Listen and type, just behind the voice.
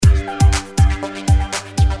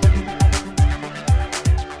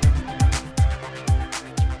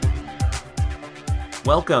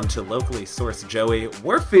Welcome to Locally Sourced Joey.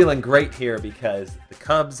 We're feeling great here because the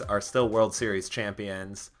Cubs are still World Series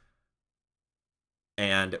champions.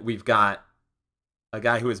 And we've got a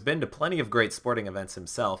guy who has been to plenty of great sporting events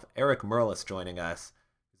himself, Eric Merlis, joining us.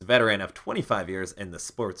 He's a veteran of 25 years in the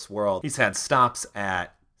sports world. He's had stops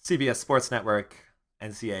at CBS Sports Network,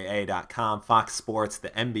 NCAA.com, Fox Sports, the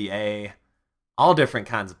NBA, all different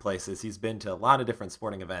kinds of places. He's been to a lot of different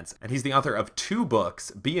sporting events, and he's the author of 2 books,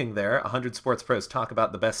 Being There, 100 Sports Pros Talk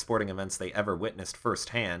About the Best Sporting Events They Ever Witnessed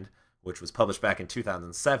Firsthand, which was published back in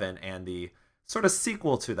 2007, and the sort of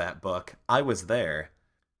sequel to that book, I Was There,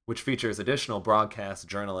 which features additional broadcast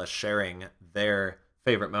journalists sharing their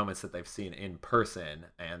favorite moments that they've seen in person,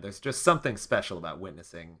 and there's just something special about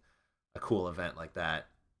witnessing a cool event like that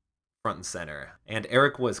front and center. And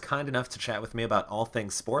Eric was kind enough to chat with me about all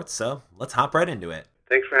things sports, so let's hop right into it.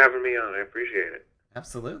 Thanks for having me on. I appreciate it.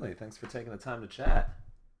 Absolutely. Thanks for taking the time to chat.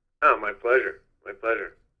 Oh, my pleasure. My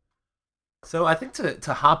pleasure. So I think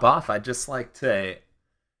to hop off, I'd just like to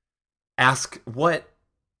ask what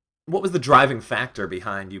was the driving factor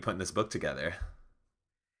behind you putting this book together?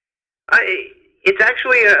 It's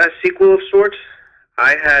actually a sequel of sorts.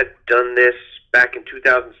 I had done this back in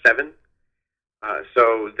 2007.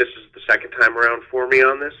 So this is the second time around for me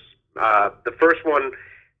on this. The first one,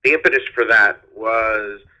 the impetus for that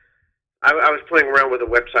was I was playing around with a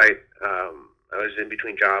website. I was in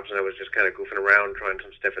between jobs, and I was just kind of goofing around, trying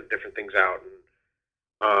some different things out.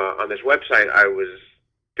 And on this website, I was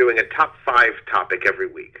doing a top 5 topic every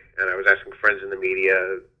week, and I was asking friends in the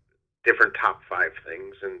media different top 5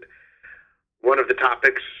 things. And one of the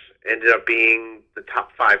topics ended up being the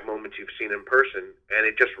top 5 moments you've seen in person, and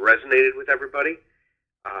it just resonated with everybody.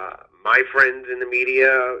 My friends in the media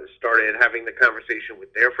started having the conversation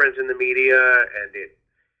with their friends in the media, and it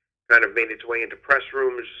kind of made its way into press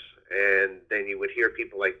rooms, and then you would hear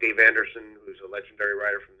people like Dave Anderson, who's a legendary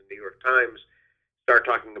writer from the New York Times, start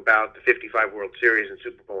talking about the 55 World Series and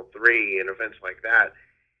Super Bowl III and events like that.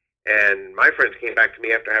 And my friends came back to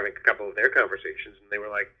me after having a couple of their conversations, and they were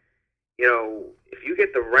like, you know, if you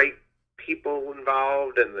get the right people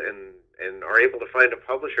involved and are able to find a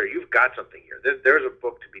publisher, you've got something here. There's a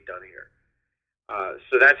book to be done here.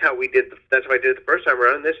 So that's how we did. That's how I did it the first time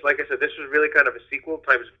around. And this, like I said, this was really kind of a sequel.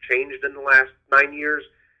 Times have changed in the last 9 years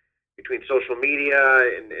between social media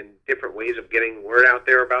and different ways of getting word out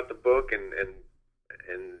there about the book and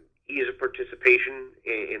ease of participation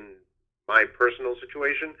in my personal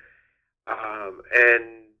situation.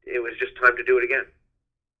 And it was just time to do it again.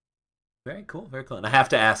 Very cool, very cool. And I have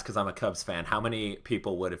to ask, because I'm a Cubs fan, how many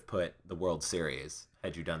people would have put the World Series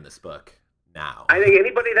had you done this book now? I think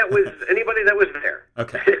anybody that was there.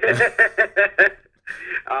 Okay.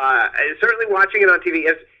 Certainly watching it on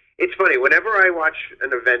TV. It's funny. Whenever I watch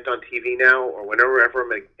an event on TV now, or whenever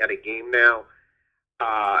I'm at a game now,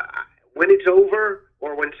 when it's over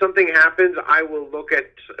or when something happens, I will look at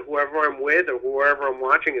whoever I'm with or whoever I'm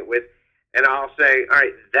watching it with, and I'll say, all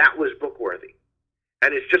right, that was book worthy.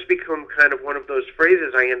 And it's just become kind of one of those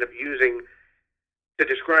phrases I end up using to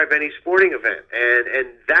describe any sporting event. And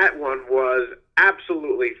that one was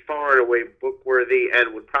absolutely far and away book worthy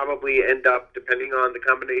and would probably end up, depending on the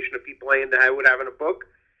combination of people I would have in a book,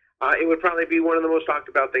 it would probably be one of the most talked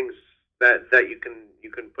about things that you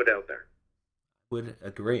can put out there. Would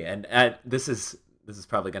agree. And this is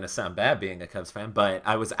probably going to sound bad being a Cubs fan, but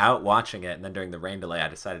I was out watching it, and then during the rain delay, I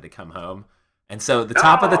decided to come home. And so the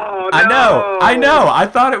top of the... No. I know. I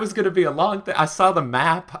thought it was going to be a long thing. I saw the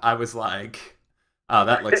map. I was like, oh,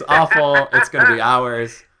 that looks awful. It's going to be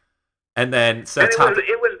hours. And then... so and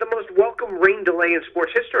it was the most welcome rain delay in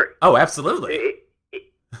sports history. Oh, absolutely. If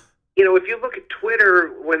you look at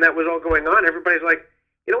Twitter when that was all going on, everybody's like,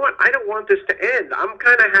 you know what? I don't want this to end. I'm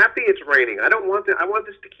kind of happy it's raining. I want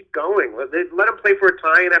this to keep going. Let them play for a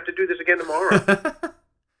tie and have to do this again tomorrow.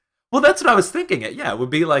 Well, that's what I was thinking. It would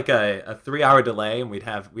be like a 3-hour delay, and we'd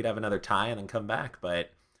have another tie and then come back.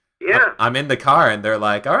 But yeah, I'm in the car, and they're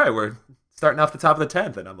like, "All right, we're starting off the top of the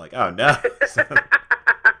 10th," and I'm like, "Oh no!"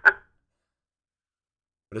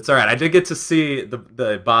 But it's all right. I did get to see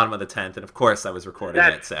the bottom of the 10th, and of course, I was recording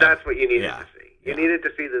it. So that's what you needed to see. You needed to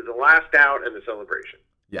see the last out and the celebration.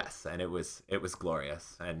 Yes, and it was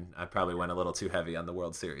glorious. And I probably went a little too heavy on the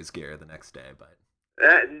World Series gear the next day, but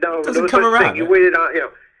no, it doesn't come around. You waited on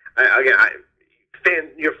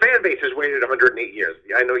your fan base has waited 108 years.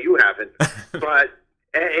 I know you haven't, but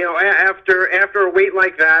after a wait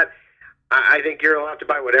like that, I think you're allowed to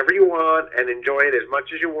buy whatever you want and enjoy it as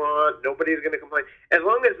much as you want. Nobody's going to complain. As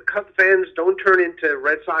long as the Cubs fans don't turn into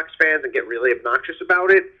Red Sox fans and get really obnoxious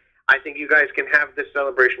about it, I think you guys can have this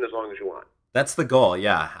celebration as long as you want. That's the goal,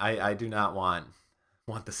 yeah. I do not want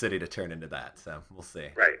want the city to turn into that. So we'll see.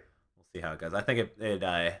 Right. We'll see how it goes. I think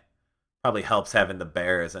it probably helps having the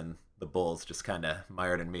Bears and the Bulls just kind of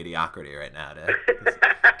mired in mediocrity right now to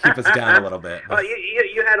keep us down a little bit. Well,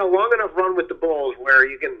 you had a long enough run with the Bulls where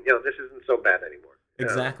you can, this isn't so bad anymore.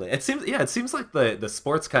 Exactly. It seems like the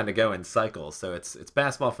sports kind of go in cycles. So it's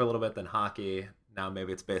basketball for a little bit, then hockey. Now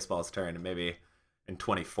maybe it's baseball's turn, and maybe in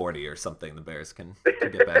 2040 or something, the Bears can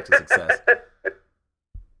get back to success.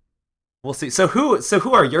 We'll see. So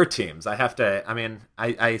who are your teams?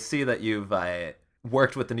 I see that you've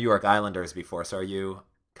worked with the New York Islanders before. So are you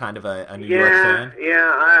kind of a New York fan?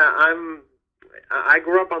 Yeah. I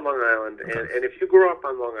grew up on Long Island, okay. and if you grew up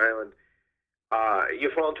on Long Island,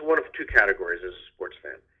 you fall into one of two categories as a sports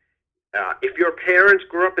fan. If your parents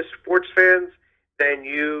grew up as sports fans, then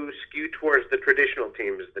you skew towards the traditional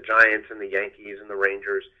teams, the Giants and the Yankees and the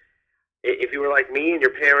Rangers. If you were like me and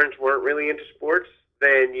your parents weren't really into sports,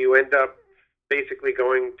 then you end up basically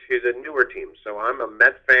going to the newer teams. So I'm a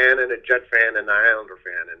Met fan and a Jet fan and an Islander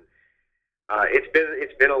fan, and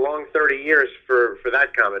it's been a long 30 years for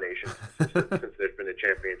that combination since there's been a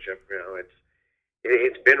championship.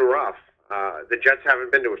 It's been rough. The Jets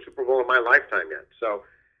haven't been to a Super Bowl in my lifetime yet, so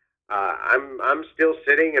I'm still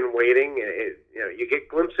sitting and waiting. You get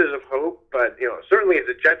glimpses of hope, but certainly as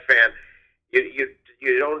a Jet fan,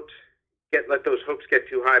 you don't let those hopes get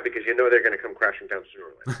too high because you know they're going to come crashing down sooner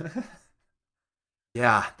or later.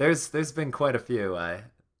 Yeah, there's been quite a few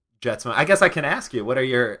Jets. I guess I can ask you, what are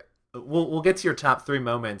your? We'll get to your top 3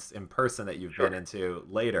 moments in person that you've been into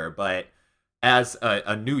later, but as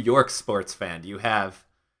a New York sports fan, do you have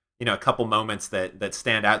a couple moments that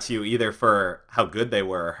stand out to you, either for how good they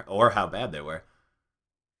were or how bad they were?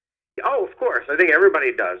 Oh, of course. I think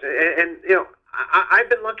everybody does, and I've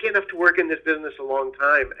been lucky enough to work in this business a long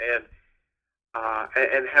time,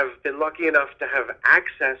 and have been lucky enough to have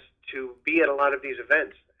access to be at a lot of these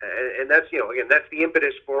events, and that's again, that's the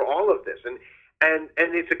impetus for all of this, and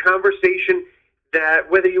it's a conversation that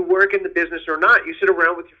whether you work in the business or not, you sit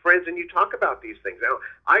around with your friends and you talk about these things. Now,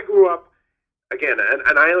 I grew up, again,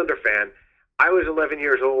 an Islander fan. I was 11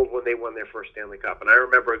 years old when they won their first Stanley Cup, and I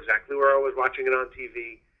remember exactly where I was watching it on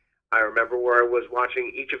TV. I remember where I was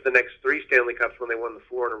watching each of the next 3 Stanley Cups when they won the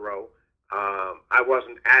 4 in a row. I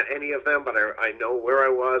wasn't at any of them, but I know where I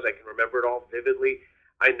was. I can remember it all vividly.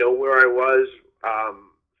 I know where I was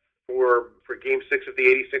for Game 6 of the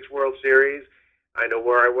 '86 World Series. I know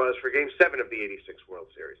where I was for Game 7 of the '86 World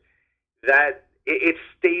Series. That it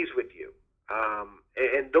stays with you,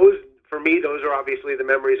 and those, for me, those are obviously the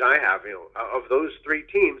memories I have. Of those 3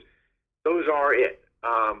 teams, those are it.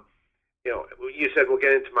 You said we'll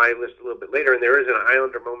get into my list a little bit later, and there is an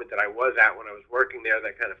Islander moment that I was at when I was working there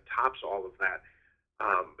that kind of tops all of that.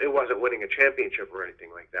 It wasn't winning a championship or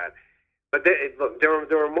anything like that. But look, there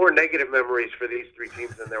were more negative memories for these 3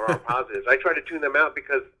 teams than there are positives. I try to tune them out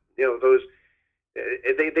because those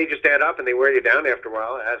they just add up and they wear you down after a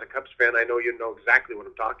while. As a Cubs fan, I know you know exactly what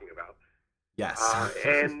I'm talking about. Yes.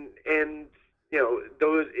 And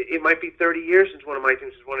those, it might be 30 years since one of my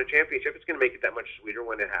teams has won a championship. It's going to make it that much sweeter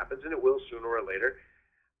when it happens, and it will sooner or later.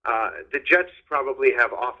 The Jets probably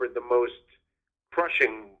have offered the most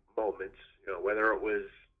crushing moments, whether it was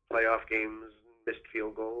playoff games, missed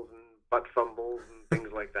field goals, and butt fumbles, and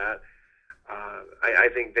things like that. I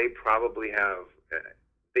think they probably have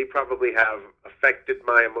affected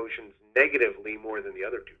my emotions negatively more than the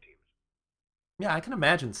other 2 teams. Yeah, I can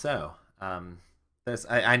imagine so.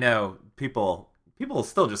 I know people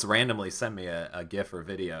still just randomly send me a GIF or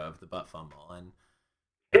video of the butt fumble, and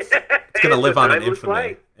it's going to live on in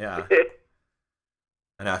infamy. Yeah.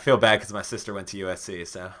 And I feel bad because my sister went to USC,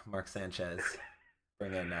 so Mark Sanchez,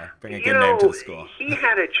 bring a good name to the school. He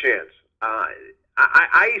had a chance.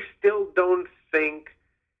 I still don't think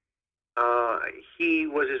he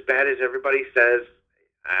was as bad as everybody says.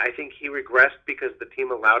 I think he regressed because the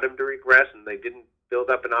team allowed him to regress, and they didn't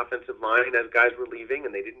build up an offensive line as guys were leaving,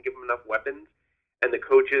 and they didn't give him enough weapons. And the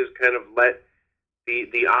coaches kind of let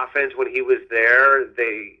the offense, when he was there,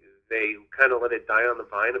 they kind of let it die on the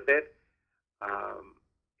vine a bit.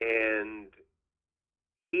 And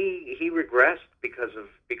he regressed because of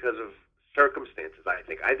circumstances.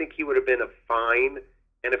 I think he would have been a fine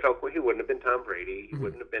NFL. He wouldn't have been Tom Brady. He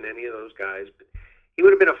wouldn't have been any of those guys. But he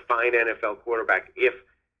would have been a fine NFL quarterback if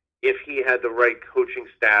he had the right coaching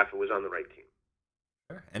staff and was on the right team.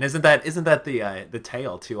 And isn't that the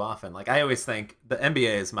tale too often? Like, I always think the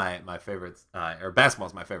NBA is my favorite, or basketball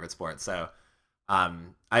is my favorite sport. So I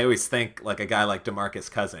always think like a guy like DeMarcus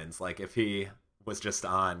Cousins, like if he was just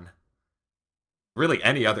on really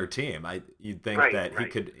any other team, you'd think that he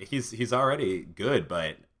could. He's already good,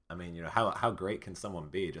 but I mean, how great can someone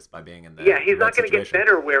be just by being in Yeah, he's in not that going to get situation?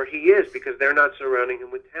 better where he is because they're not surrounding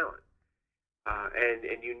him with talent.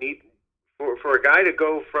 And you need for a guy to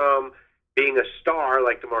go from being a star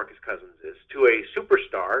like DeMarcus Cousins is to a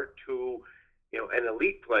superstar to an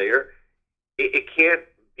elite player. It can't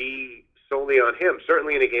be solely on him.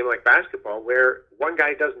 Certainly in a game like basketball, where one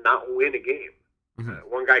guy does not win a game,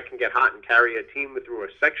 one guy can get hot and carry a team through a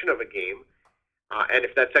section of a game. And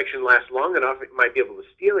if that section lasts long enough, it might be able to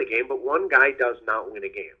steal a game. But one guy does not win a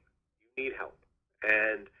game. You need help,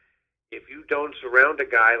 and if you don't surround a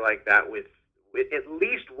guy like that with at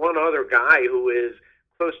least one other guy who is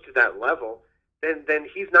close to that level, then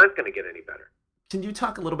he's not going to get any better. Can you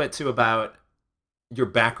talk a little bit too about your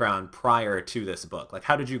background prior to this book? Like,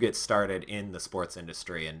 how did you get started in the sports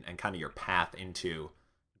industry and kind of your path into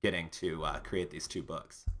getting to create these two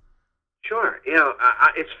books? Sure.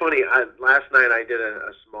 It's funny. Last night I did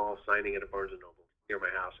a small signing at a Barnes & Noble near my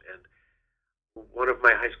house, and one of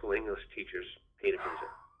my high school English teachers paid a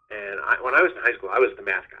visit. And when I was in high school, I was the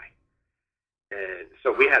math guy. And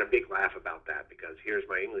so we had a big laugh about that because here's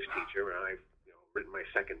my English teacher, and I've written my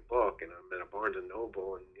second book, and I'm at a Barnes &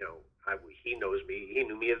 Noble, and he knows me. He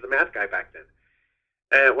knew me as the math guy back then.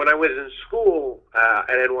 And when I was in school at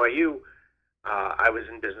NYU, I was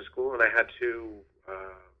in business school, and I had to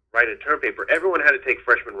write a term paper. Everyone had to take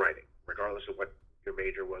freshman writing, regardless of what your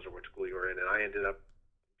major was or what school you were in. And I ended up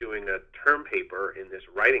doing a term paper in this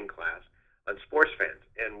writing class on sports fans.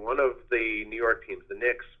 And one of the New York teams, the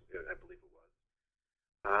Knicks, I believe it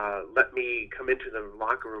was, let me come into the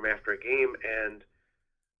locker room after a game and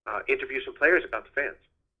interview some players about the fans.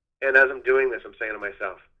 And as I'm doing this, I'm saying to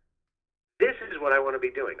myself, this is what I want to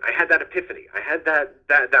be doing. I had that epiphany. I had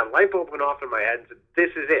that light bulb went off in my head and said,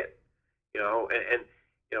 this is it. And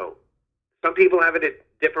some people have it at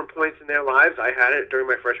different points in their lives. I had it during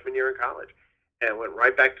my freshman year in college, and went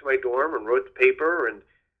right back to my dorm and wrote the paper. And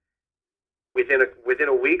within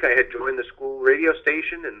a week, I had joined the school radio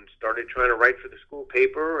station and started trying to write for the school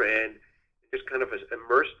paper, and just kind of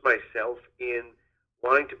immersed myself in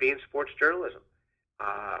wanting to be in sports journalism.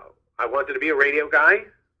 I wanted to be a radio guy.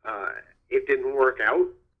 It didn't work out.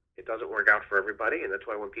 It doesn't work out for everybody, and that's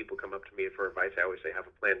why when people come up to me for advice, I always say have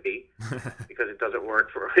a plan B, because it doesn't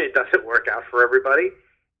work out for everybody.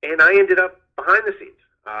 And I ended up behind the scenes.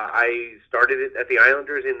 I started it at the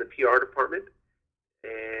Islanders in the PR department,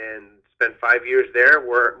 and spent 5 years there.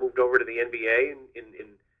 Where moved over to the NBA in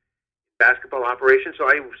basketball operations. So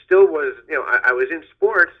I still was, I was in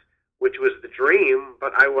sports, which was the dream,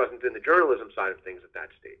 but I wasn't in the journalism side of things at that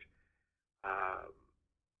stage.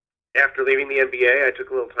 After leaving the NBA, I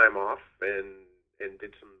took a little time off and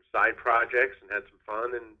did some side projects and had some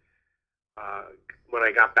fun. And when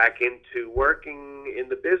I got back into working in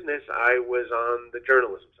the business, I was on the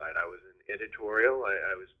journalism side. I was in editorial.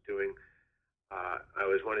 I was doing. I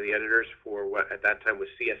was one of the editors for what at that time was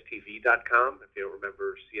CSTV.com. If you don't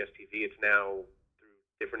remember CSTV, it's now through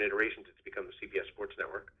different iterations. It's become the CBS Sports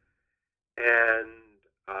Network. And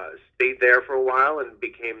stayed there for a while and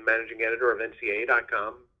became managing editor of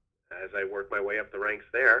NCAA.com as I worked my way up the ranks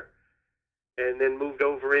there, and then moved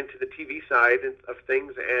over into the TV side of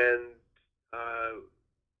things and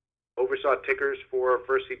oversaw tickers for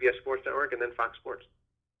first CBS Sports Network and then Fox Sports.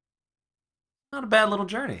 Not a bad little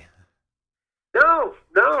journey. No,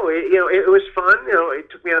 it was fun. It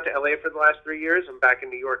took me out to LA for the last 3 years. I'm back in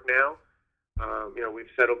New York now. We've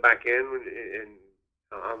settled back in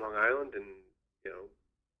on Long Island, and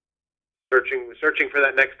searching for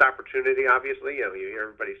that next opportunity. Obviously, you hear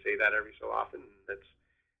everybody say that every so often.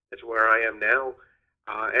 That's where I am now,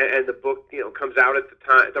 and the book comes out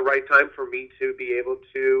at the right time for me to be able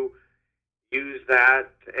to use that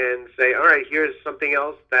and say, all right, here's something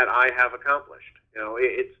else that I have accomplished.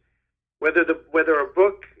 It's whether a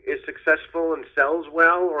book is successful and sells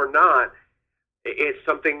well or not. It's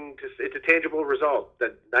it's a tangible result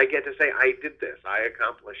that I get to say I did this, I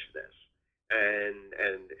accomplished this. And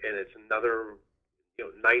it's another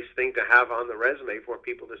nice thing to have on the resume for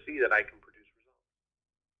people to see that I can produce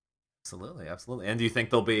results. Absolutely. And do you think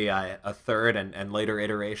there'll be a third and later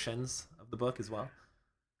iterations of the book as well?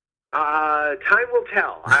 Time will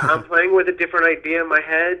tell. I'm playing with a different idea in my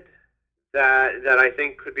head that I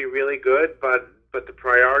think could be really good, but the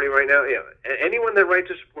priority right now, anyone that writes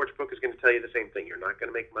a sports book is going to tell you the same thing. You're not going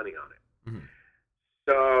to make money on it. Mm-hmm.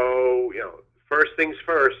 So first things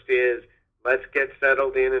first is, let's get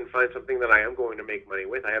settled in and find something that I am going to make money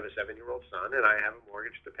with. I have a 7-year-old son, and I have a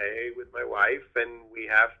mortgage to pay with my wife, and we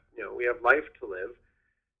have life to live.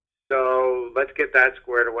 So let's get that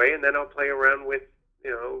squared away, and then I'll play around with,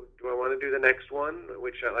 do I want to do the next one?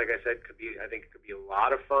 Which, like I said, I think it could be a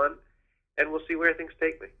lot of fun, and we'll see where things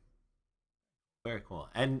take me. Very cool.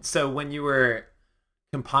 And so when you were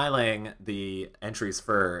compiling the entries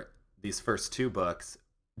for these first two books,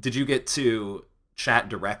 did you get to chat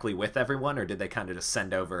directly with everyone, or did they kind of just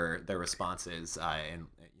send over their responses in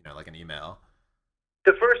like an email?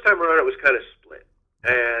 The first time around, it was kind of split,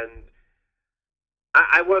 and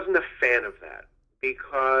I wasn't a fan of that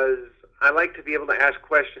because I like to be able to ask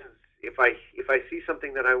questions. If I see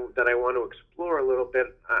something that I want to explore a little bit,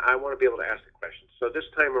 I want to be able to ask the question. So this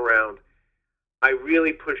time around, I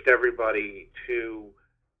really pushed everybody to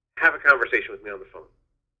have a conversation with me on the phone.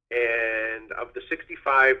 And of the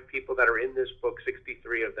 65 people that are in this book,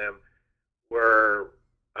 63 of them were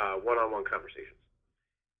one-on-one conversations.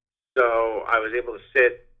 So I was able to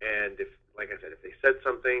sit, and if, like I said, if they said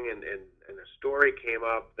something and a story came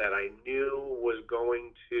up that I knew was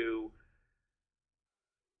going to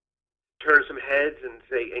turn some heads and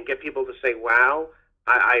get people to say, "Wow,"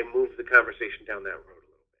 I moved the conversation down that road a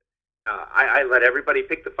little bit. I let everybody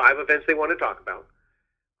pick the 5 events they want to talk about.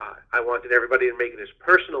 I wanted everybody to make it as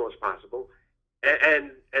personal as possible,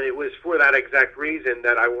 and it was for that exact reason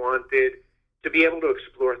that I wanted to be able to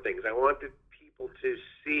explore things. I wanted people to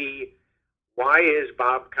see, why is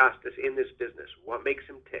Bob Costas in this business? What makes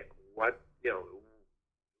him tick? Was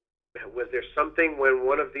there something when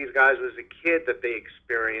one of these guys was a kid that they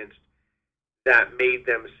experienced that made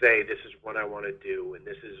them say, this is what I want to do, and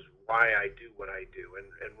this is why I do what I do, and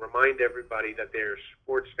remind everybody that they're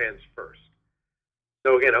sports fans first.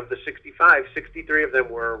 So again, of the 65, 63 of them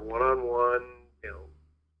were one-on-one,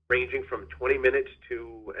 ranging from 20 minutes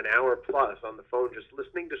to an hour plus on the phone, just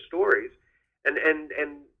listening to stories and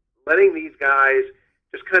letting these guys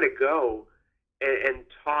just kind of go and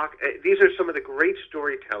talk. These are some of the great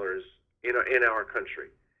storytellers in our country.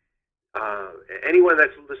 Anyone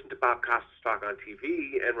that's listened to Bob Costas talk on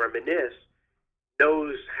TV and reminisce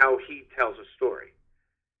knows how he tells a story.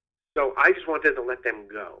 So I just wanted to let them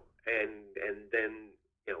go and then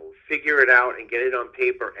figure it out and get it on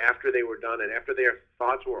paper after they were done and after their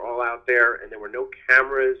thoughts were all out there and there were no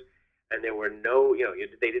cameras and there were no,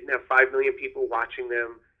 they didn't have 5 million people watching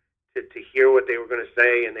them to hear what they were going to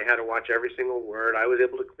say, and they had to watch every single word. I was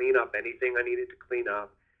able to clean up anything I needed to clean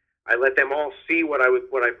up. I let them all see what I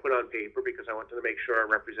put on paper because I wanted to make sure I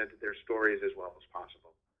represented their stories as well as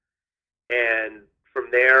possible. And from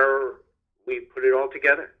there, we put it all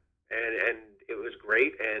together, and it was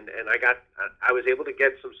great. And I was able to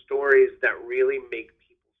get some stories that really make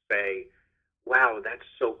people say, "Wow, that's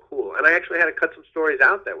so cool." And I actually had to cut some stories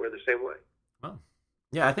out that were the same way. Well,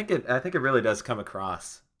 yeah, I think it really does come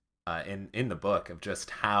across in the book of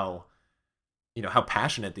just how how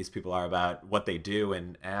passionate these people are about what they do,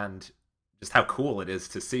 and just how cool it is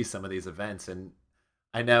to see some of these events. And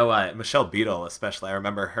I know Michelle Beadle, especially, I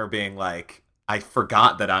remember her being like, I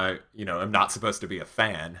forgot that I am not supposed to be a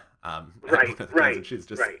fan. Right. And she's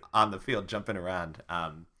just on the field jumping around.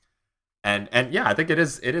 And yeah, I think it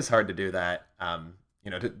is hard to do that.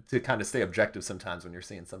 To kind of stay objective sometimes when you're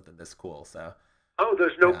seeing something this cool. So. Oh,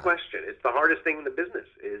 there's no question. It's the hardest thing in the business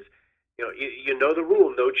is, you know the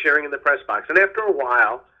rule, no cheering in the press box. And after a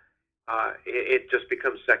while, it just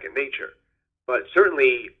becomes second nature. But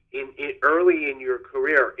certainly, early in your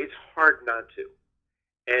career, it's hard not to.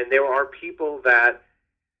 And there are people that,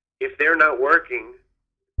 if they're not working,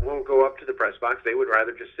 won't go up to the press box. They would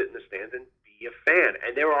rather just sit in the stands and be a fan.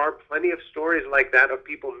 And there are plenty of stories like that of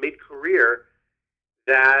people mid-career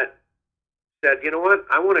that said, you know what,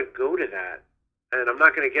 I want to go to that. And I'm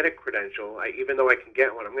not going to get a credential, even though I can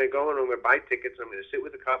get one. I'm going to go and I'm going to buy tickets. I'm going to sit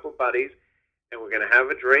with a couple of buddies, and we're going to have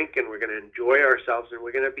a drink, and we're going to enjoy ourselves, and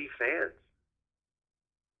we're going to be fans.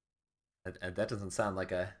 And that doesn't sound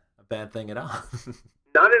like a bad thing at all.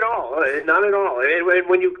 Not at all. Not at all. And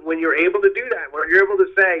when you're able to do that, when you're able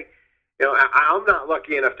to say, I'm not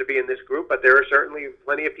lucky enough to be in this group, but there are certainly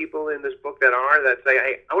plenty of people in this book that say,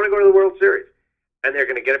 hey, I want to go to the World Series. And they're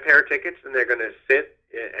going to get a pair of tickets, and they're going to sit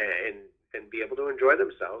and be able to enjoy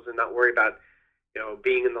themselves and not worry about,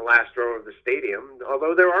 being in the last row of the stadium.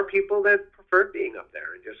 Although there are people that prefer being up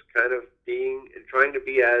there and just kind of trying to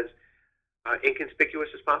be as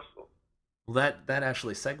inconspicuous as possible. Well, that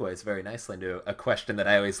actually segues very nicely into a question that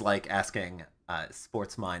I always like asking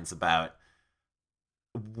sports minds about.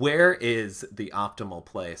 Where is the optimal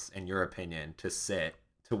place, in your opinion, to sit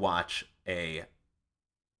to watch a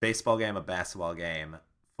baseball game, a basketball game,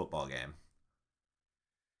 football game?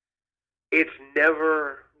 It's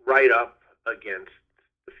never right up against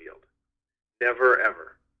the field. Never,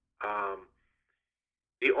 ever.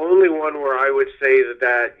 The only one where I would say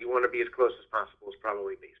that you want to be as close as possible is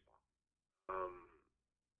probably baseball.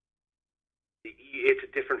 It's a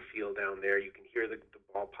different feel down there. You can hear the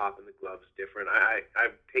ball pop in the gloves different.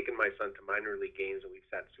 I've taken my son to minor league games, and we've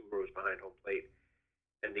sat 2 rows behind home plate,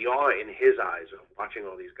 and the awe in his eyes of watching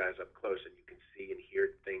all these guys up close, and you can see and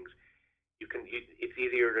hear things. It's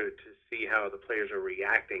easier to see how the players are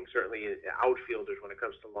reacting. Certainly, outfielders when it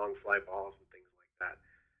comes to long fly balls and things like that.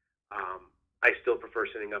 I still prefer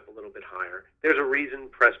sitting up a little bit higher. There's a reason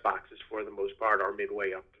press boxes, for the most part, are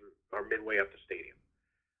midway up the stadium.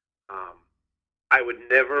 I would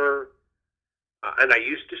never, and I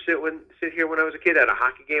used to sit here when I was a kid at a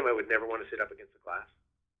hockey game. I would never want to sit up against the glass.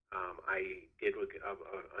 I did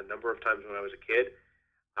a number of times when I was a kid.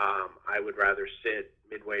 I would rather sit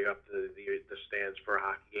midway up the stands for a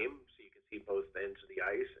hockey game, so you can see both ends of the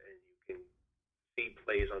ice and you can see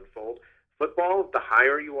plays unfold. Football, the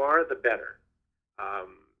higher you are, the better,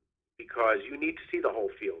 because you need to see the whole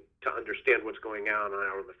field to understand what's going on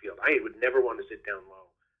the field. I would never want to sit down low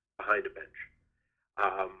behind a bench.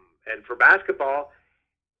 And for basketball,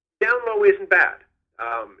 down low isn't bad.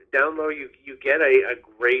 Down low, you get a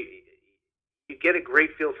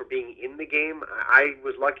great feel for being in the game. I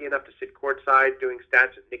was lucky enough to sit courtside doing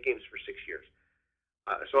stats at Knick games for 6 years,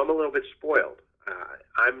 so I'm a little bit spoiled.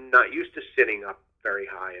 I'm not used to sitting up very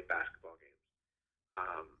high at basketball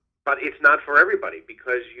games, but it's not for everybody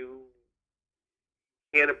because you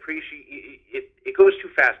can't appreciate it. It goes too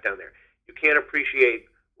fast down there. You can't appreciate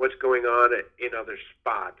what's going on in other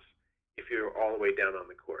spots if you're all the way down on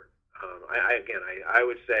the court. I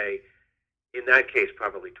would say in that case,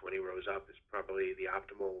 probably 20 rows up is probably the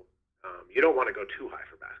optimal. You don't want to go too high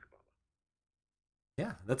for basketball.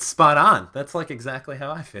 Yeah, that's spot on. That's like exactly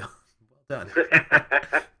how I feel. Well done.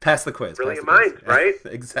 Pass the quiz. Brilliant minds, right?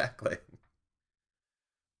 Exactly.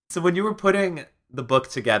 So when you were putting the book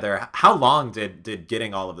together, how long did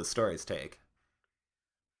getting all of the stories take?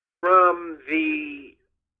 From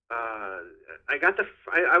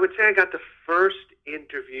I would say I got the first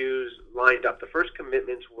interviews lined up. The first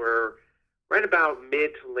commitments were right about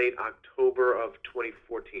mid to late October of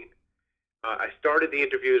 2014. I started the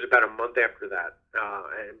interviews about a month after that.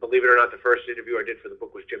 And believe it or not, the first interview I did for the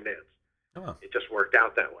book was Jim Nantz. Oh. It just worked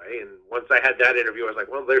out that way. And once I had that interview, I was like,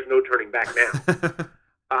 well, there's no turning back now.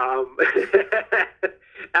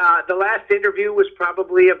 The last interview was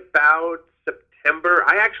probably about September.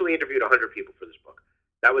 I actually interviewed 100 people for this book.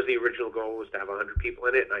 That was the original goal, was to have 100 people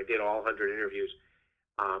in it, and I did all 100 interviews.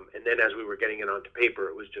 And then as we were getting it onto paper,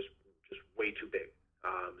 it was just way too big.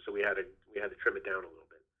 So we had to trim it down a little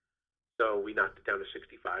bit. So we knocked it down to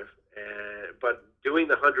 65. But doing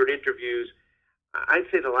the 100 interviews, I'd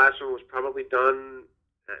say the last one was probably done,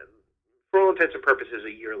 for all intents and purposes,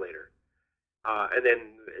 a year later. And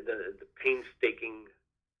then the painstaking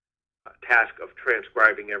task of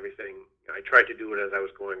transcribing everything, I tried to do it as I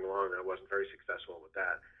was going along. I wasn't very successful with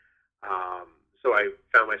that. So I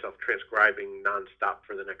found myself transcribing nonstop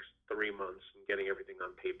for the next 3 months and getting everything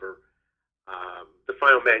on paper. The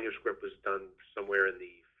final manuscript was done somewhere in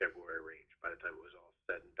the February range by the time it was all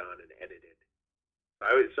said and done and edited.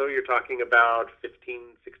 So you're talking about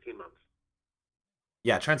 15, 16 months.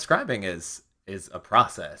 Yeah, transcribing is a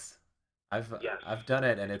process. I've done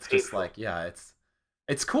it, and it's painful. Just like, yeah,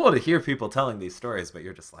 it's cool to hear people telling these stories, but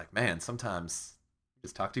you're just like, man, sometimes you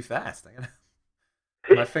just talk too fast.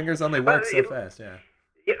 My fingers only work so fast. Yeah.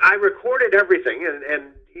 I recorded everything,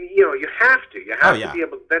 and you have to. You have to be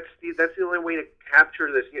able. That's the only way to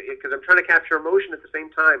capture this, because I'm trying to capture emotion at the same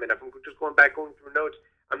time, and if I'm just going through notes,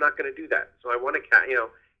 I'm not going to do that. So I want to, you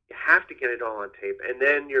have to get it all on tape, and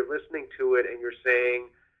then you're listening to it, and you're saying,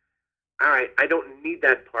 all right, I don't need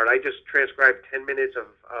that part. I just transcribed 10 minutes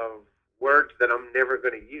of words that I'm never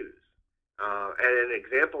going to use. And an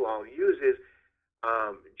example I'll use is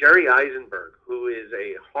Jerry Eisenberg, who is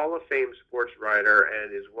a Hall of Fame sports writer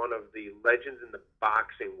and is one of the legends in the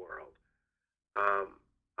boxing world.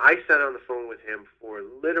 I sat on the phone with him for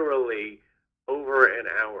literally over an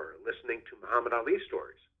hour listening to Muhammad Ali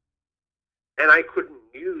stories. And I couldn't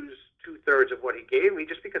use 2/3 of what he gave me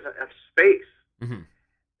just because I have space. Mm-hmm.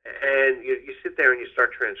 And you sit there and you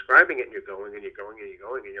start transcribing it, and you're going and you're going and you're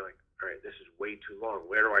going, and you're like, all right, this is way too long.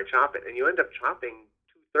 Where do I chop it? And you end up chopping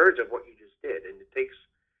 2/3 of what you just did. And it takes,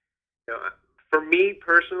 for me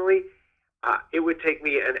personally, it would take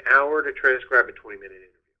me an hour to transcribe a 20-minute interview.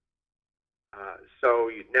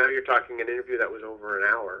 Now you're talking an interview that was over an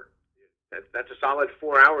hour. That's a solid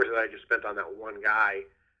 4 hours that I just spent on that one guy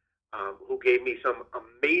who gave me some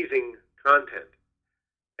amazing content.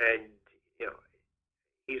 And,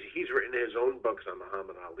 he's written his own books on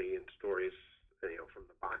Muhammad Ali and stories, from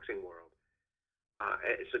the boxing world.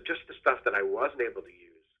 So just the stuff that I wasn't able to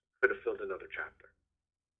use could have filled another chapter.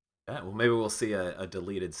 Yeah, well, maybe we'll see a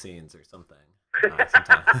deleted scenes or something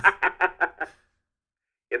sometime.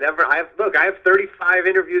 You never. I have 35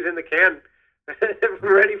 interviews in the can,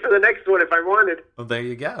 ready for the next one if I wanted. Well, there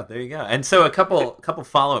you go. There you go. And so a couple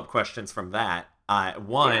follow up questions from that.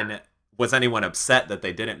 One, Yeah. was anyone upset that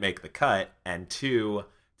they didn't make the cut? And two,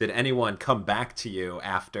 did anyone come back to you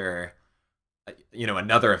after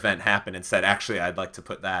another event happened and said, actually, I'd like to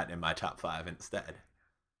put that in my top five instead?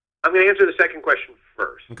 I'm going to answer the second question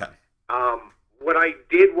first. Okay. What I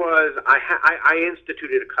did was I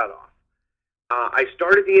instituted a cutoff. I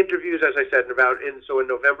started the interviews, as I said, in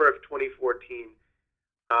November of 2014,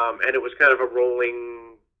 and it was kind of a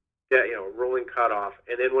rolling cutoff.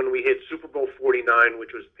 And then when we hit Super Bowl 49,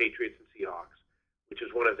 which was Patriots and Seahawks, which is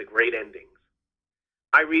one of the great endings,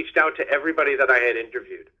 I reached out to everybody that I had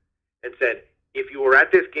interviewed and said, if you were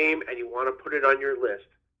at this game and you want to put it on your list,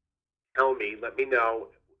 tell me, let me know.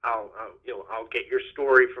 I'll get your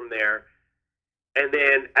story from there. And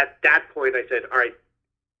then at that point, I said, all right,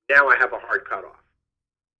 now I have a hard cutoff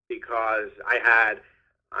because I had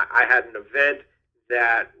an event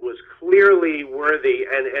that was clearly worthy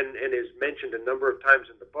and is mentioned a number of times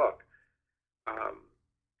in the book.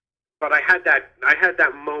 But I had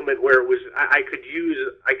that moment where it was I could use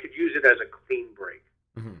it as a clean break.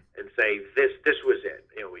 Mm-hmm. And say this was it.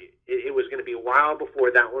 It was going to be a while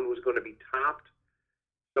before that one was going to be topped.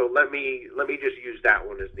 So let me just use that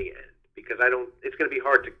one as the end because it's going to be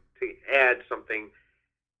hard to add something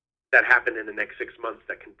that happened in the next 6 months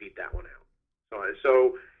that can beat that one out.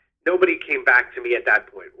 So nobody came back to me at that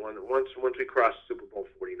point. Once we crossed Super Bowl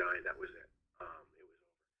 49, that was it. It was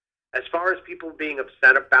over. As far as people being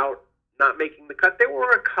upset about not making the cut, there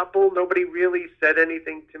were a couple. Nobody really said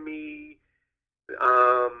anything to me.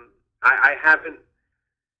 I haven't.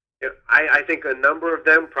 I think a number of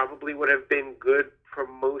them probably would have been good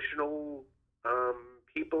promotional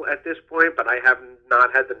people at this point, but I have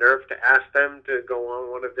not had the nerve to ask them to go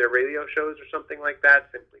on one of their radio shows or something like that,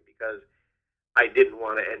 simply because I didn't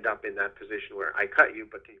want to end up in that position where I cut you,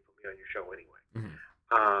 but can you put me on your show anyway?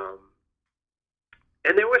 Mm-hmm.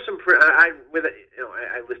 And there were some. I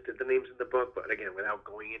listed the names in the book, but again, without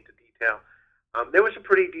going into detail. There were some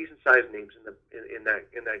pretty decent sized names in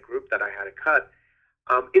that group that I had to cut.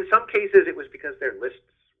 In some cases, it was because their lists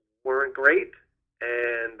weren't great,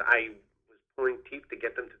 and I was pulling teeth to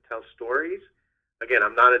get them to tell stories. Again,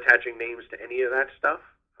 I'm not attaching names to any of that stuff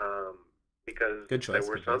because there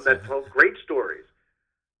were some that told great stories,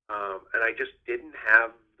 and I just didn't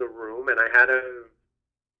have the room, and I had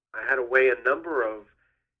to weigh a number of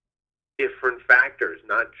different factors,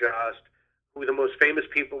 not just who the most famous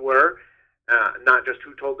people were. Not just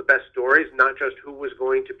who told the best stories, not just who was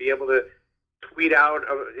going to be able to tweet out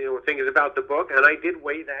things about the book, and I did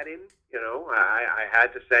weigh that in. I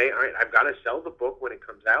had to say, all right, I've got to sell the book when it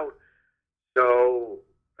comes out. So,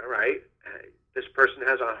 all right, this person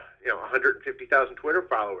has 150,000 Twitter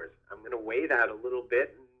followers. I'm going to weigh that a little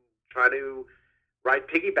bit and try to ride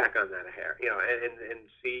piggyback on that a hair, and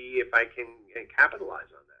see if I can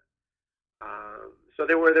capitalize on that. So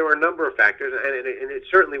there were a number of factors, and it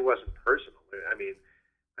certainly wasn't personal. I mean,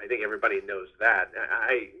 I think everybody knows that.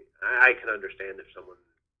 I can understand if someone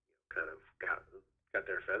kind of got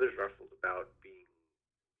their feathers ruffled about being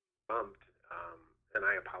bumped, and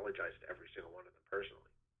I apologize to every single one of them personally.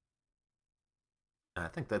 I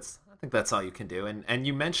think that's all you can do. And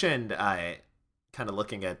you mentioned kind of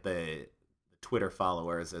looking at the Twitter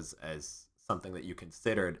followers as something that you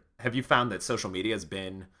considered. Have you found that social media has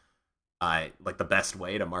been like the best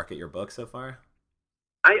way to market your book so far?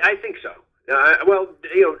 I think so.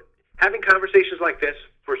 Having conversations like this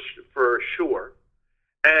for sure,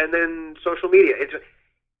 and then social media. It's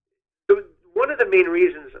one of the main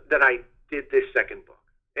reasons that I did this second book.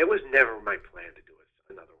 It was never my plan to do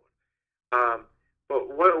another one. But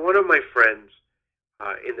one of my friends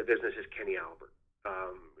in the business is Kenny Albert.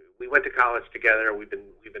 We went to college together. We've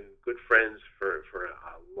been good friends for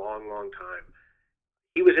a long time.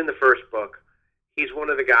 He was in the first book. He's one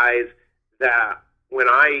of the guys that when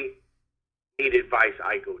I need advice,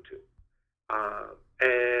 I go to.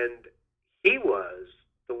 And he was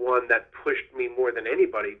the one that pushed me more than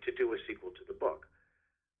anybody to do a sequel to the book.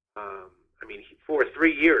 For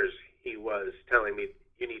 3 years, he was telling me,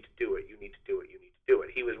 you need to do it, you need to do it, you need to do it.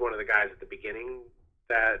 He was one of the guys at the beginning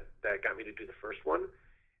that got me to do the first one,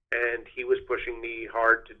 and he was pushing me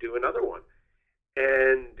hard to do another one.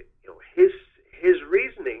 And his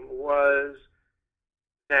reasoning was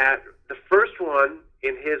that the first one,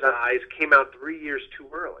 in his eyes, came out 3 years too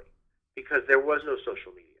early because there was no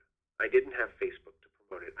social media. I didn't have Facebook to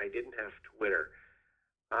promote it. I didn't have Twitter.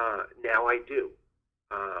 Now I do.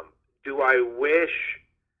 Do I wish?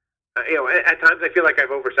 At times I feel like I've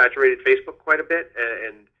oversaturated Facebook quite a bit,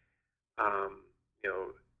 and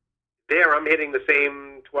there I'm hitting the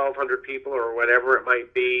same 1,200 people or whatever it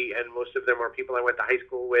might be, and most of them are people I went to high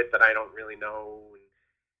school with that I don't really know.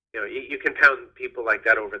 And, you can pound people like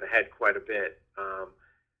that over the head quite a bit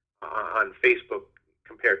on Facebook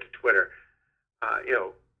compared to Twitter.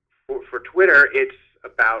 For Twitter, it's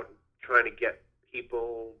about trying to get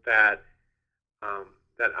people that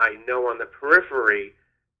I know on the periphery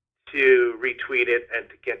to retweet it and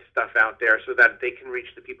to get stuff out there so that they can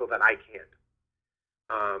reach the people that I can't.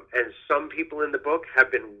 And some people in the book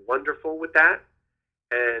have been wonderful with that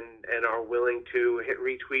and are willing to hit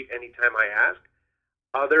retweet anytime I ask.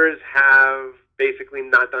 Others have basically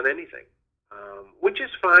not done anything, which is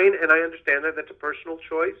fine, and I understand that that's a personal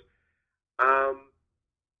choice.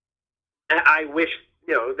 I wish,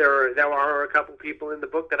 there are a couple people in the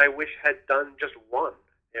book that I wish had done just one,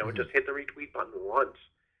 just hit the retweet button once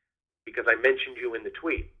because I mentioned you in the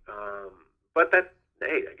tweet. But that,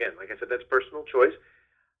 hey, again, like I said, that's personal choice.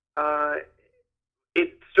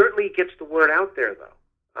 It certainly gets the word out there, though.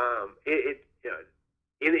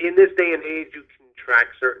 In this day and age, you can track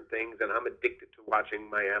certain things, and I'm addicted to watching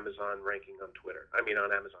my Amazon ranking on Twitter. I mean,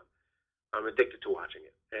 on Amazon, I'm addicted to watching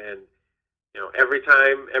it, and every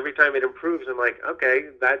time it improves, I'm like, okay,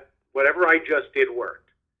 that whatever I just did worked.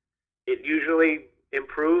 It usually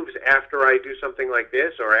improves after I do something like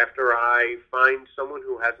this, or after I find someone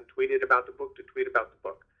who hasn't tweeted about the book to tweet about the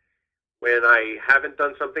book. When I haven't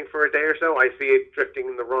done something for a day or so, I see it drifting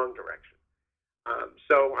in the wrong direction.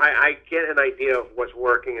 So I get an idea of what's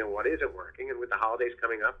working and what isn't working. And with the holidays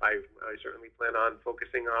coming up, I certainly plan on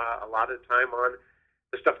focusing a lot of time on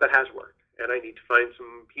the stuff that has worked. And I need to find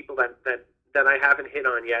some people that I haven't hit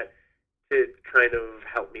on yet to kind of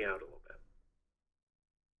help me out a little bit.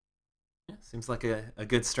 Yeah, seems like a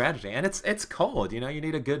good strategy. And it's cold. You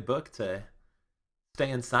need a good book to stay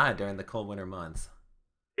inside during the cold winter months.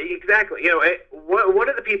 Exactly. One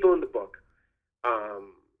of the people in the book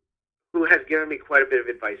who has given me quite a bit of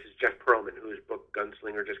advice is Jeff Pearlman, whose book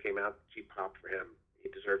Gunslinger just came out. G-pop for him. He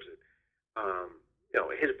deserves it.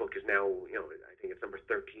 His book is now, I think it's number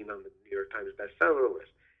 13 on the New York Times bestseller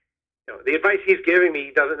list. The advice he's giving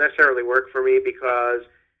me doesn't necessarily work for me because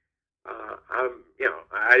I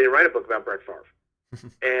didn't write a book about Brett Favre.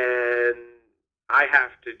 And I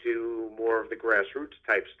have to do more of the grassroots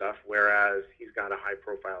type stuff, whereas he's got a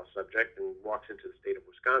high-profile subject and walks into the state of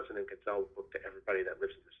Wisconsin and can sell the book to everybody that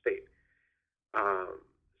lives in the state.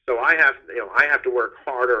 So I have to work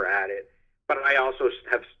harder at it, but I also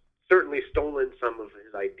have certainly stolen some of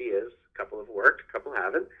his ideas. A couple have worked, a couple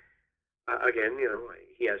haven't. Again,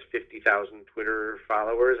 he has 50,000 Twitter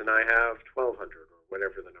followers, and I have 1,200 or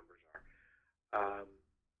whatever the numbers are.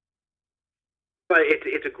 But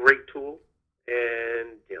it's a great tool.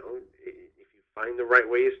 And, if you find the right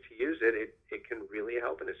ways to use it, it can really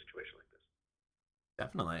help in a situation like this.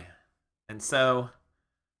 Definitely. And so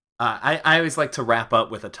I always like to wrap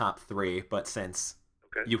up with a top 3, but since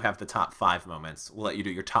you have the top 5 moments, we'll let you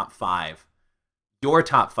do your top 5. Your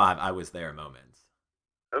top 5 I was there moments.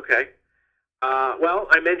 Okay. Well,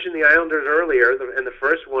 I mentioned the Islanders earlier, and the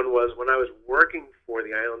first one was when I was working for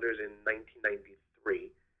the Islanders in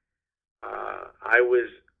 1993. I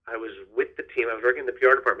was with the team. I was working in the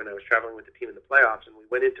PR department. I was traveling with the team in the playoffs, and we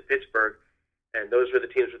went into Pittsburgh, and those were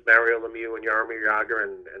the teams with Mario Lemieux and Jaromir Jagr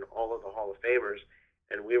and all of the Hall of Famers,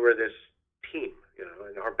 and we were this team,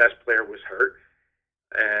 and our best player was hurt,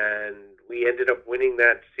 and we ended up winning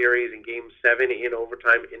that series in Game 7 in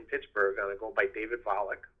overtime in Pittsburgh on a goal by David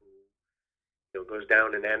Volek, who goes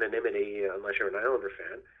down in anonymity unless you're an Islander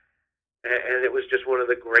fan. And it was just one of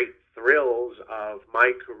the great thrills of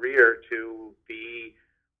my career to be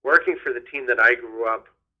working for the team that I grew up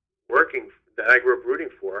rooting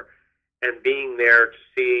for, and being there to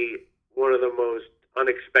see one of the most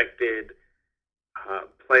unexpected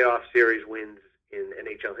playoff series wins in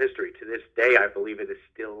NHL history. To this day, I believe it is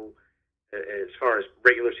still, as far as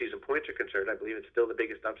regular season points are concerned, I believe it's still the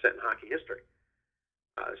biggest upset in hockey history.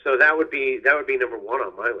 So that would be number 1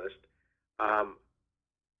 on my list.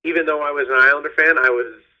 Even though I was an Islander fan, I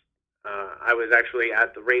was actually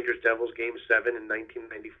at the Rangers Devils Game 7 in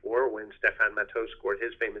 1994 when Stefan Matteau scored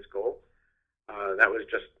his famous goal. That was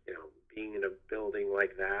just being in a building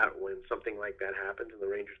like that when something like that happens and the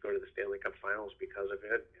Rangers go to the Stanley Cup Finals because of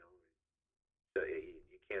it.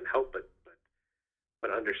 You can't help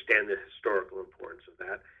but understand the historical importance of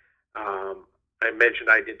that. I mentioned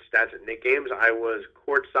I did stats at Knick games. I was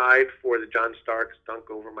courtside for the John Starks dunk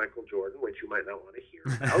over Michael Jordan, which you might not want to hear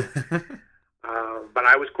about. But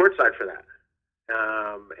I was courtside for that.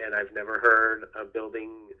 And I've never heard a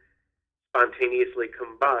building spontaneously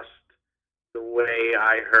combust the way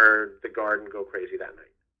I heard the Garden go crazy that night.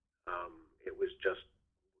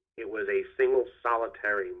 It was a single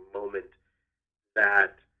solitary moment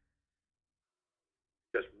that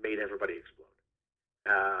just made everybody explode.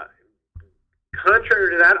 Contrary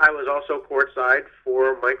to that, I was also courtside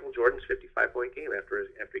for Michael Jordan's 55-point game after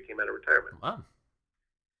he came out of retirement. Wow.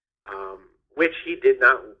 Which he did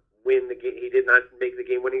not win the game. He did not make the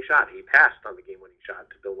game-winning shot. He passed on the game-winning shot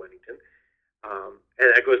to Bill Wennington.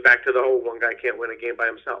 And that goes back to the whole one guy can't win a game by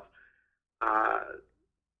himself.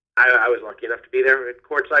 I was lucky enough to be there at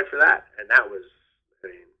courtside for that. And that was, I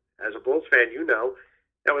mean, as a Bulls fan, you know,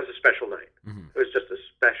 that was a special night. Mm-hmm. It was just a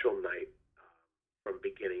special night from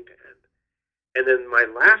beginning to end. And then my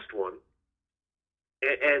last one,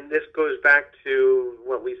 and this goes back to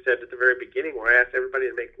what we said at the very beginning, where I asked everybody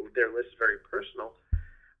to make their lists very personal,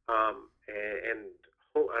 and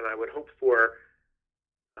I would hope for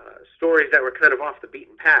stories that were kind of off the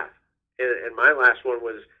beaten path. And my last one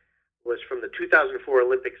was from the 2004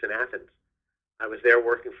 Olympics in Athens. I was there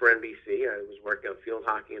working for NBC. I was working on field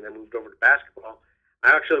hockey, and then moved over to basketball. I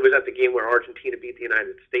actually was at the game where Argentina beat the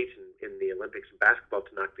United States in the Olympics in basketball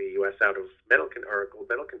to knock the U.S. out of gold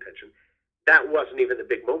medal contention. That wasn't even the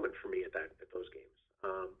big moment for me at those games.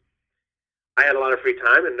 I had a lot of free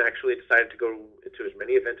time and actually decided to go to as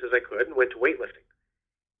many events as I could and went to weightlifting.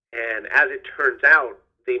 And as it turns out,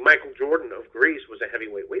 the Michael Jordan of Greece was a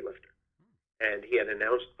heavyweight weightlifter. And he had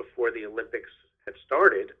announced before the Olympics had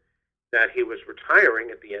started that he was retiring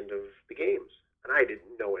at the end of the games. And I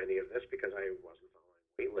didn't know any of this because I wasn't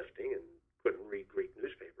following weightlifting and couldn't read Greek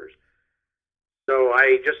newspapers. So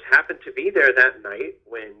I just happened to be there that night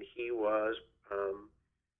when he was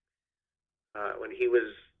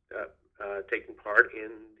taking part in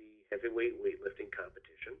the heavyweight weightlifting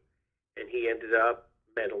competition, and he ended up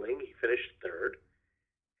medaling. He finished third,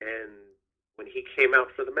 and when he came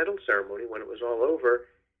out for the medal ceremony, when it was all over,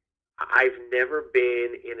 I've never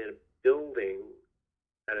been in a building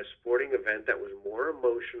at a sporting event that was more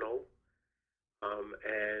emotional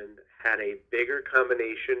and had a bigger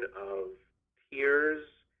combination of tears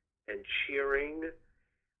and cheering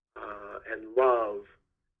and love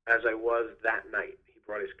as I was that night. He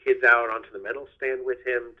brought his kids out onto the medal stand with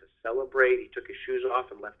him to celebrate. He took his shoes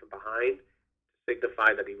off and left them behind to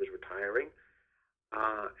signify that he was retiring.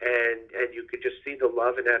 And you could just see the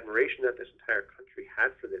love and admiration that this entire country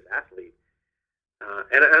had for this athlete.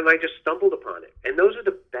 And I just stumbled upon it. And those are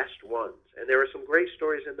the best ones. And there are some great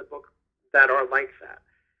stories in the book that are like that,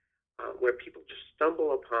 where people just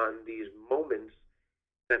stumble upon these moments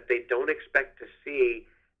that they don't expect to see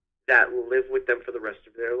that live with them for the rest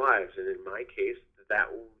of their lives. And in my case,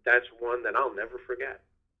 that's one that I'll never forget.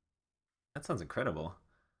 That sounds incredible.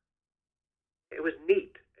 It was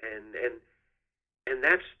neat. And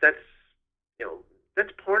that's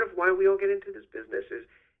that's part of why we all get into this business, is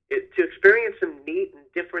to experience some neat and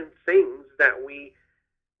different things that we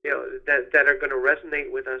that are going to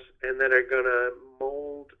resonate with us and that are going to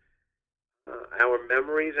mold our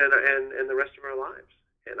memories and the rest of our lives.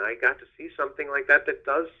 And I got to see something like that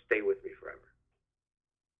does stay with me forever.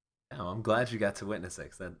 Oh, I'm glad you got to witness it,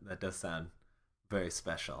 'cause that does sound very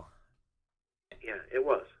special. Yeah, it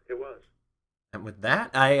was. It was. And with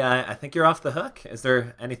that, I think you're off the hook. Is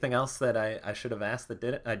there anything else that I should have asked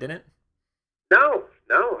that I didn't? No.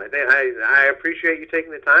 I appreciate you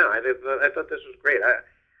taking the time. I thought this was great.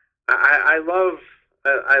 I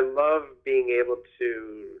love being able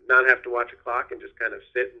to not have to watch a clock and just kind of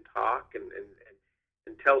sit and talk and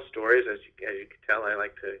tell stories. As you can tell, I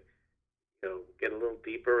like to get a little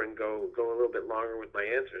deeper and go a little bit longer with my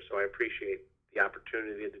answers. So I appreciate the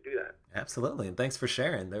opportunity to do that. Absolutely, and thanks for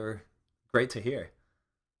sharing. They were great to hear.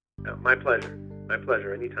 My pleasure. My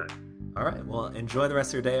pleasure. Anytime. All right. Well, enjoy the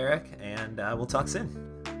rest of your day, Eric, and we'll talk soon.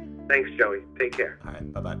 Thanks, Joey. Take care. All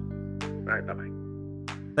right. Bye-bye. All right. Bye-bye.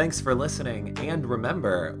 Thanks for listening, and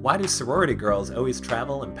remember, why do sorority girls always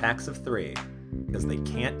travel in packs of 3? Because they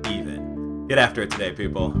can't even. Get after it today,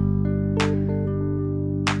 people.